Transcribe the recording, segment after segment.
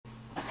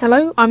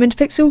Hello, I'm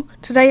InterPixel.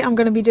 Today I'm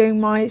going to be doing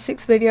my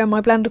 6th video in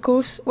my Blender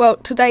course. Well,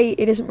 today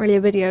it isn't really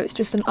a video, it's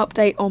just an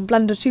update on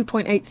Blender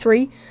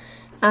 2.83,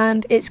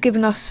 and it's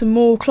given us some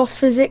more cloth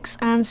physics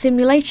and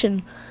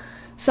simulation.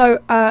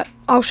 So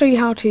I'll show you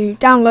how to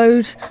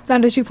download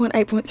Blender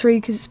 2.8.3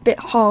 because it's a bit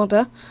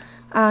harder,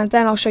 and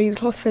then I'll show you the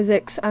cloth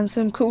physics and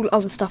some cool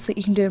other stuff that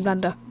you can do in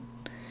Blender.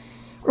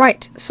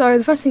 Right, so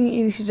the first thing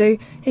you need to do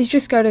is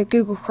just go to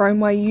Google Chrome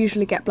where you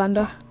usually get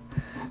Blender,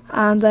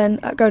 and then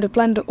go to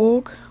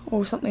Blender.org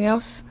or something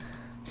else.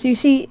 So you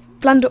see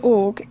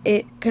Blender.org,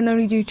 it can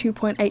only do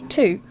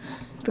 2.82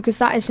 because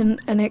that is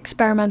an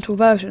experimental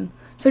version.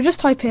 So just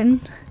type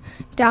in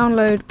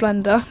download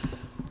Blender,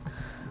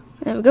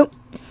 there we go,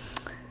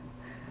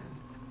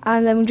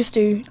 and then we'll just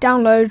do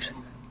download,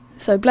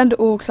 so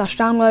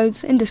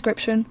blender.org/downloads in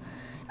description,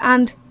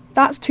 and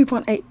that's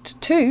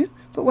 2.82,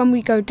 but when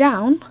we go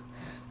down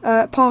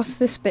past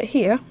this bit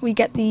here we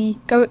get the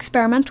Go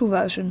Experimental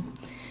version.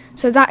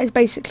 So that is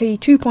basically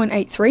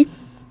 2.83.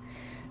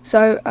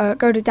 So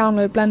go to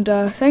download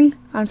Blender thing,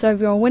 and so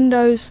if you're on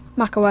Windows,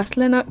 Mac OS,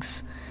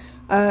 Linux,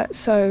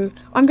 so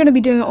I'm going to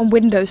be doing it on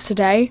Windows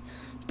today,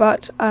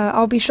 but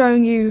I'll be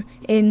showing you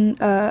in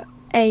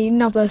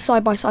another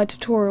side-by-side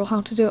tutorial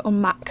how to do it on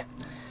Mac.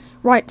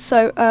 Right,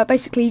 so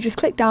basically you just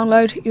click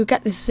download, you'll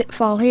get this zip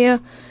file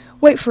here,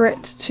 wait for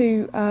it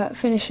to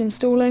finish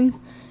installing,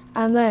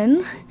 and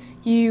then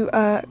you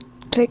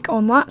click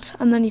on that,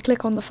 and then you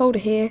click on the folder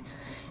here,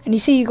 and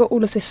you see you got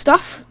all of this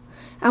stuff.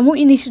 And what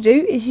you need to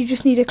do is you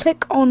just need to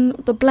click on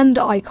the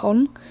Blender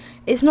icon.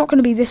 It's not going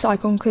to be this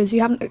icon because you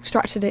haven't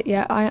extracted it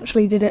yet. I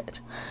actually did it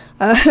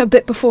a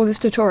bit before this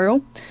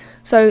tutorial.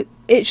 So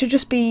it should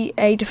just be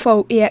a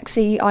default exe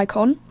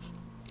icon.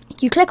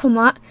 You click on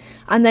that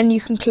and then you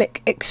can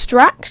click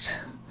extract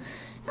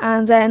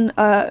and then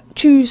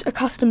choose a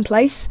custom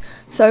place.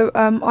 So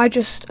I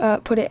just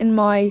put it in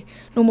my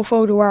normal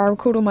folder where I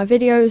record all my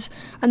videos,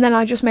 and then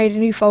I just made a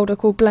new folder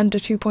called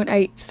Blender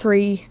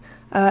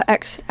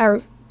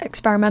 2.83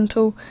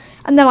 experimental,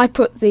 and then I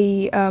put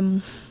the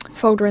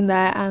folder in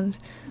there and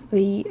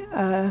the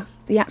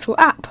actual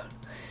app.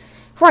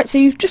 Right, so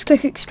you just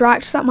click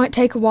extract. That might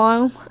take a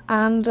while,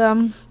 and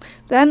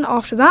then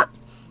after that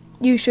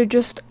you should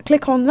just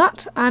click on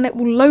that and it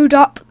will load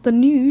up the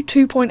new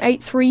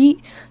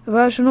 2.83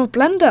 version of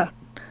Blender.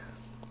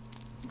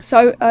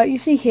 So you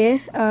see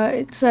here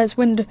it says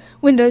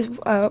Windows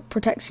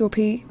protects your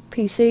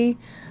PC,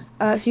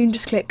 so you can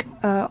just click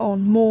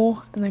on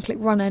more and then click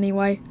run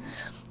anyway,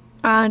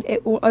 and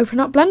it will open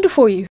up Blender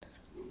for you.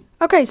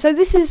 Okay, so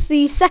this is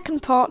the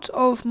second part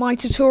of my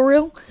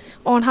tutorial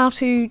on how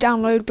to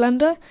download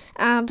Blender,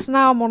 and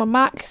now I'm on a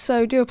Mac,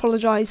 so do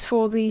apologise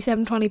for the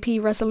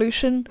 720p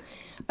resolution.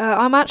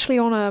 I'm actually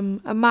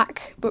on a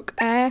MacBook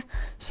Air,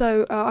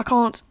 so I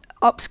can't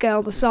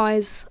upscale the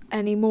size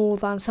any more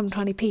than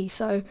 720p,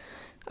 so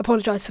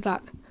apologise for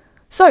that.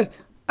 So,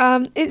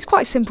 it's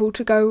quite simple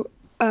to go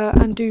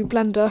and do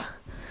Blender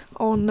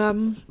on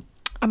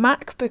a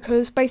Mac,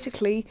 because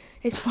basically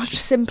it's much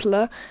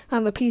simpler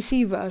than the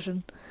PC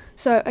version.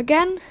 So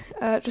again,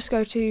 just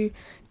go to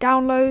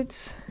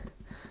downloads,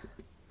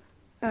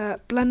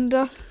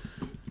 Blender,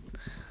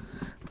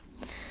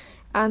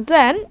 and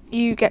then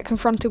you get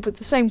confronted with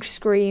the same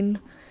screen,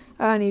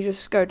 and you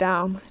just go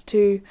down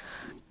to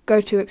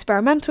go to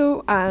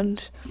experimental,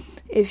 and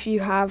if you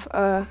have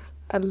a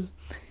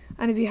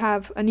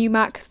new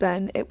Mac,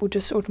 then it will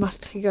just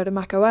automatically go to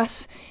Mac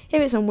OS.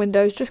 If it's on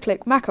Windows, just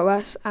click Mac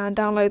OS and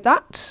download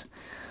that.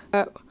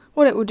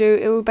 What it will do,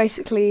 it will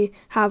basically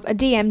have a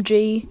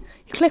DMG.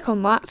 You click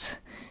on that,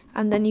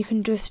 and then you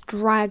can just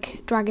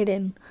drag it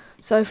in.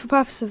 So for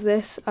purpose of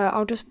this,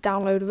 I'll just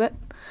download it,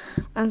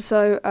 and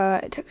so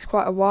it takes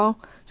quite a while.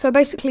 So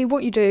basically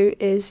what you do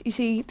is, you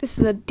see this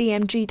is a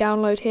DMG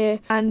download here,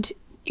 and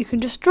you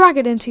can just drag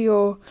it into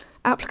your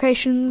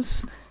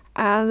applications,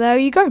 and there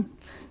you go.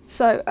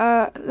 So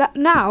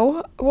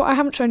now, what I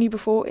haven't shown you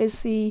before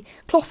is the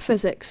cloth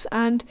physics,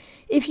 and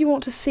if you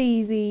want to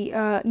see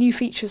the new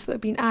features that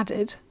have been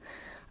added,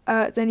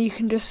 then you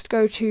can just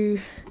go to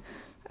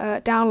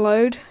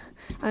download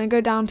and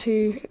go down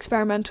to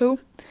experimental,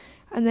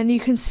 and then you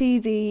can see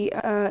the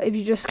if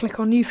you just click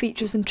on new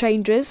features and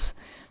changes,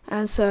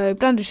 and so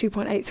Blender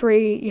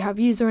 2.83, you have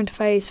user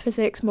interface,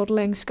 physics,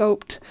 modelling,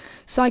 sculpt,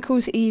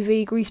 cycles,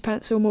 EV, grease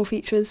pencil, more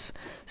features,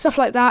 stuff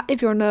like that. If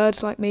you're a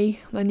nerd like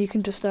me, then you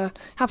can just have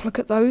a look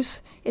at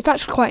those. It's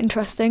actually quite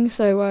interesting,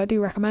 so I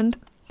do recommend.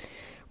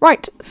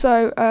 Right,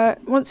 so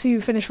once you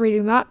finish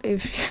reading that,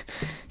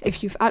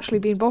 if you've actually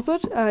been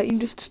bothered, you can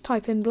just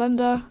type in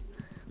Blender,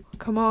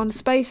 command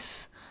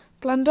space,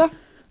 Blender,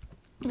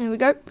 there we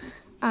go,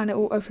 and it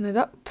will open it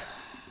up.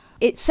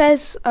 It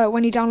says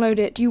when you download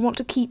it, do you want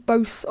to keep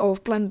both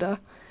of Blender?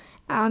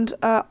 And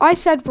I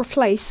said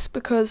replace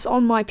because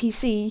on my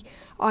PC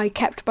I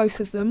kept both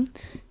of them.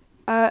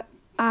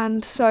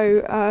 And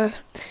so,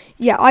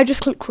 yeah, I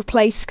just click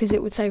replace because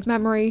it would save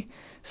memory.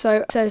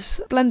 So it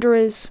says Blender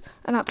is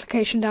an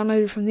application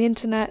downloaded from the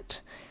internet.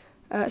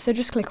 So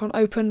just click on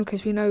open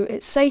because we know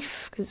it's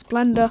safe because it's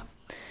Blender.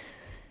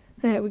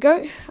 There we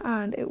go,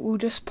 and it will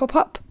just pop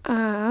up,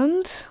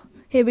 and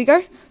here we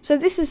go. So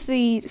this is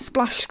the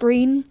splash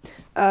screen.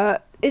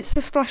 It's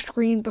the splash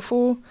screen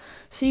before,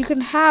 so you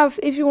can have,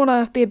 if you want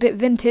to be a bit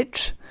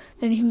vintage,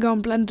 then you can go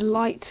on Blender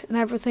Lite and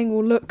everything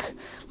will look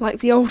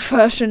like the old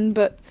version,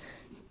 but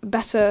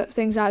better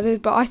things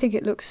added. But I think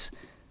it looks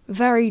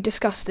very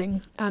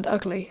disgusting and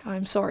ugly.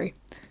 I'm sorry.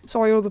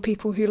 Sorry all the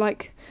people who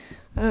like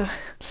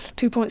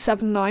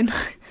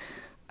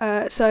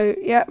 2.79. So,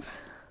 yep.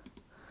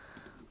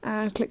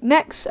 And click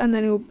next, and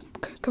then you'll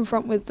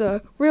confront with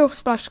the real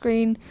splash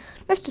screen.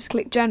 Let's just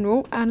click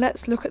general and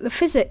let's look at the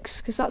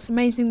physics, because that's the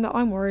main thing that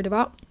I'm worried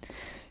about.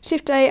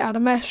 Shift A, add a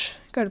mesh,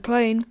 go to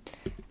plane.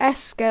 S,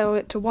 scale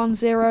it to 1,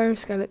 0,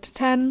 scale it to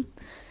 10.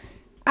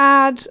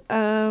 Add,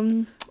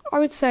 I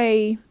would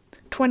say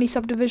 20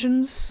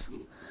 subdivisions.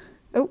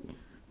 Oh,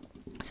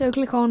 so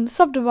click on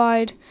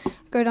subdivide,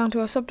 go down to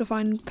our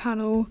subdivide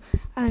panel,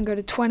 and then go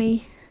to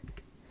 20.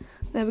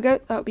 There we go,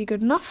 that would be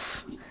good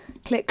enough.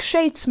 Click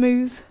shade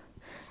smooth,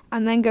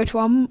 and then go to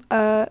our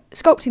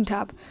sculpting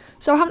tab.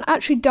 So I haven't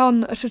actually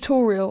done a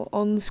tutorial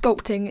on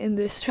sculpting in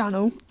this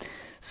channel,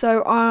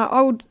 so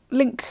I will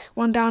link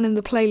one down in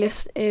the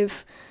playlist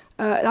if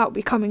that will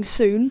be coming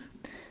soon.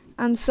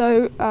 And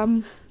so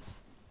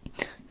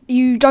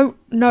you don't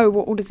know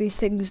what all of these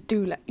things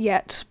do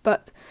yet,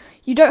 but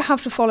you don't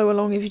have to follow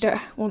along if you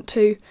don't want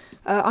to.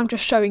 I'm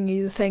just showing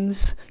you the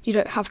things, you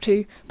don't have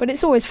to, but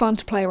it's always fun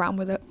to play around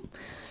with it.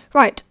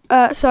 Right,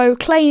 so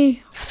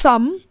clay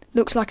thumb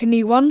looks like a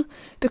new one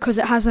because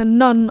it has a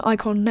none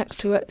icon next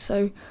to it,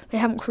 so they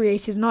haven't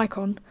created an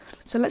icon.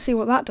 So let's see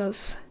what that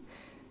does.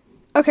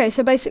 Okay,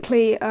 so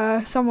basically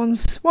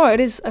it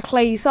is a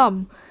clay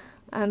thumb,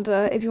 and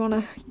if you want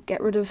to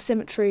get rid of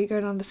symmetry, go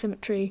down to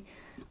symmetry,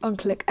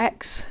 unclick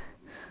X.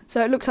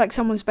 So it looks like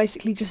someone's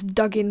basically just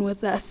dug in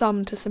with their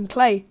thumb to some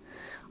clay,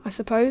 I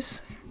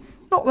suppose.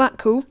 Not that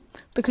cool,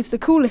 because the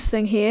coolest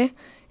thing here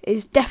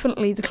is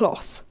definitely the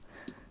cloth.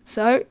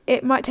 So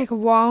it might take a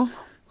while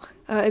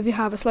if you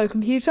have a slow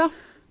computer.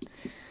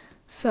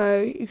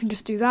 So you can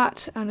just do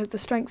that, and if the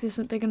strength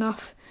isn't big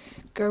enough,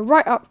 go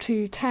right up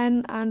to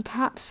 10 and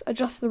perhaps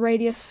adjust the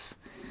radius,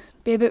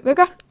 be a bit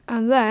bigger,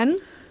 and then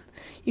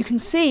you can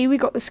see we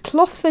got this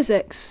cloth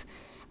physics,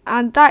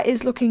 and that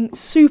is looking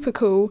super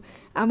cool.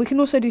 And we can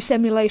also do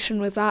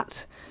simulation with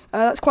that.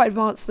 That's quite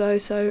advanced though,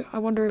 so I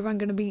wonder if I'm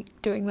going to be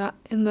doing that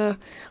in the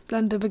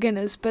Blender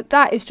beginners. But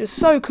that is just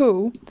so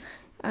cool,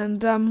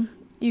 and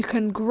you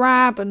can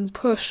grab and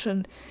push,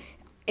 and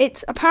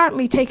it's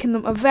apparently taken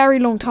them a very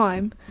long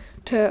time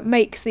to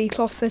make the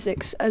cloth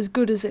physics as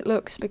good as it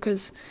looks,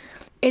 because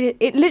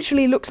it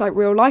literally looks like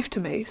real life to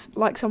me. It's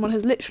like someone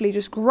has literally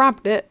just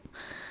grabbed it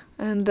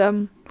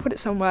and put it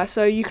somewhere.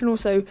 So you can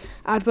also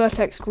add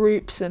vertex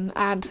groups and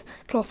add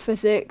cloth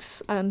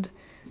physics and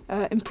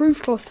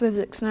improve cloth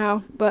physics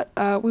now, but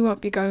we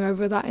won't be going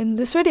over that in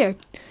this video.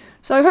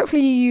 So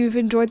hopefully you've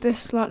enjoyed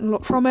this, learnt a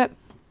lot from it.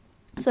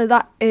 So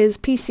that is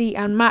PC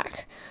and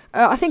Mac.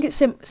 I think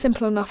it's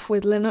simple enough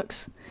with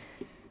Linux.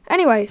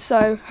 Anyway,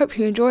 so hope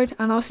you enjoyed,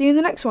 and I'll see you in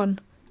the next one.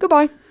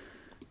 Goodbye.